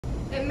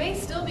It may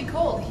still be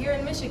cold here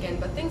in Michigan,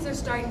 but things are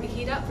starting to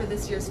heat up for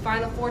this year's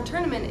Final Four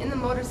tournament in the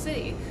Motor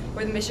City,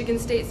 where the Michigan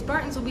State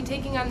Spartans will be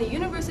taking on the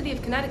University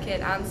of Connecticut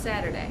on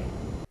Saturday.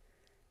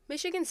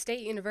 Michigan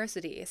State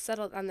University is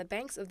settled on the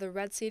banks of the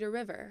Red Cedar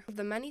River, of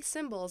the many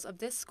symbols of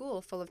this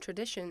school full of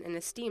tradition and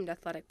esteemed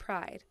athletic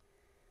pride.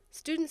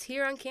 Students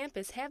here on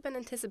campus have been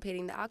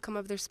anticipating the outcome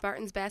of their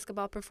Spartans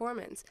basketball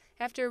performance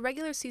after a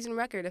regular season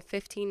record of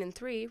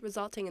 15-3,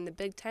 resulting in the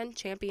Big Ten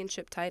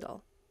championship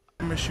title.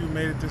 MSU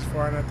made it this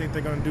far, and I think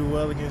they're going to do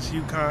well against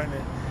UConn.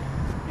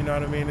 And you know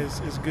what I mean? It's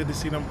good to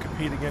see them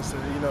compete against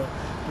the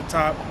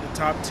top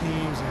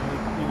teams,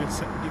 and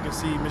you can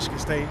see Michigan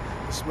State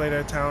display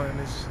their talent,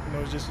 and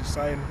it's just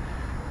exciting.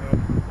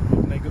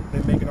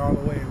 They make it all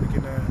the way, and we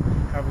can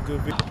have a good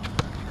victory.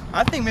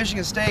 I think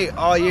Michigan State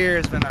all year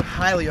has been a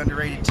highly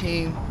underrated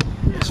team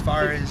as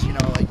far as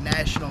like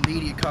national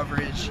media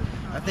coverage.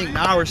 I think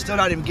now we're still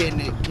not even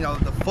getting it,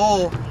 the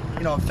full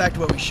effect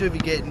of what we should be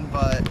getting,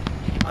 but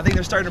I think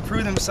they're starting to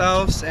prove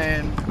themselves,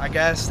 and I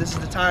guess this is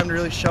the time to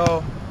really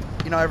show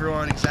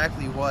everyone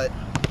exactly what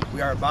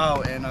we are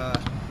about. And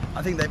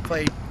I think they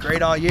played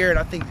great all year, and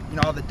I think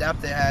all the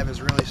depth they have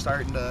is really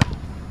starting to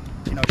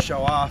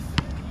show off,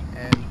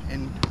 and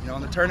in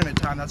the tournament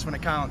time, that's when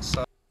it counts.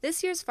 So.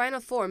 This year's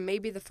Final Four may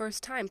be the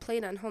first time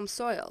played on home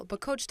soil, but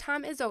Coach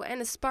Tom Izzo and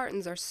his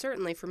Spartans are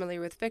certainly familiar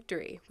with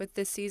victory, with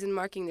this season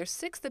marking their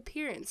 6th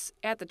appearance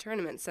at the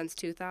tournament since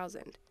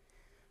 2000.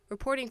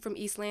 Reporting from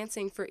East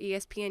Lansing for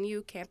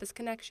ESPNU Campus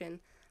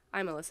Connection,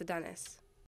 I'm Melissa Dennis.